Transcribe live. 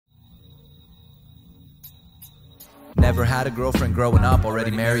Never had a girlfriend growing up, already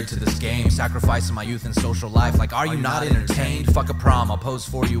married to this game. Sacrificing my youth and social life, like are you not entertained? Fuck a prom, I'll pose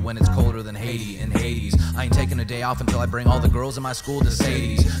for you when it's colder than Haiti in Hades. I ain't taking a day off until I bring all the girls in my school to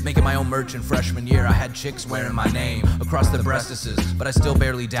Sadie's. Making my own merch in freshman year, I had chicks wearing my name across the breastises, but I still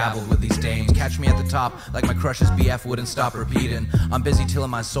barely dabbled with these dames. Catch me at the top, like my crush's BF wouldn't stop repeating. I'm busy tilling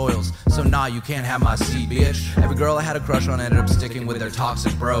my soils, so nah, you can't have my seat, bitch. Every girl I had a crush on ended up sticking with their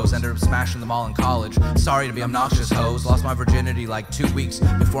toxic bros, ended up smashing them all in college. Sorry to be obnoxious hoes, lost my virginity like 2 weeks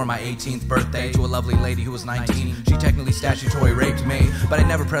before my 18th birthday to a lovely lady who was 19. She technically statutory raped me, but I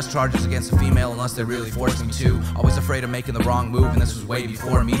never pressed charges against a female unless they really forced me to. Always afraid of making the wrong move, and this was way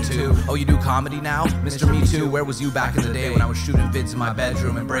before Me Too. Oh, you do comedy now? Mr. Me Too, where was you back in the day when I was shooting vids in my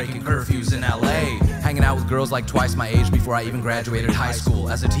bedroom and breaking curfews in LA? Hanging out with girls like twice my age before I even graduated high school.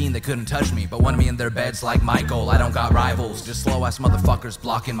 As a teen, they couldn't touch me, but wanted me in their beds like Michael. I don't got rivals, just slow-ass motherfuckers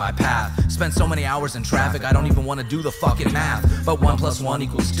blocking my path. Spent so many hours in traffic, I don't even want to do the fucking math. But 1 + 1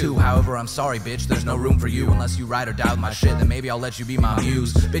 = 2. However, I'm sorry, bitch, there's no room for you. Unless you ride or die with my shit, then maybe I'll let you be my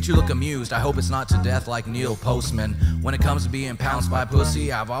muse. Bitch, you look amused, I hope it's not to death like Neil Postman. When it comes to being pounced by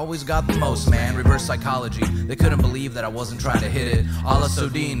pussy, I've always got the most, man. Reverse psychology, they couldn't believe that I wasn't trying to hit it. A la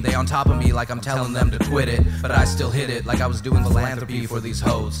Sodine, they on top of me like I'm telling them to quit it, but I still hit it like I was doing philanthropy for these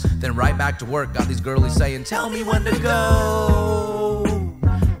hoes. Then right back to work, got these girlies saying, tell me when to go.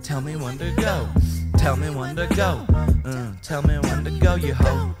 Tell me when to go. Tell me when to go. Tell me when to go, you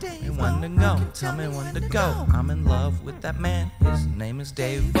hoe. Tell me when to go. Tell me when to go. I'm in love with that man. His name is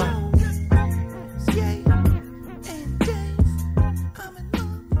Dave.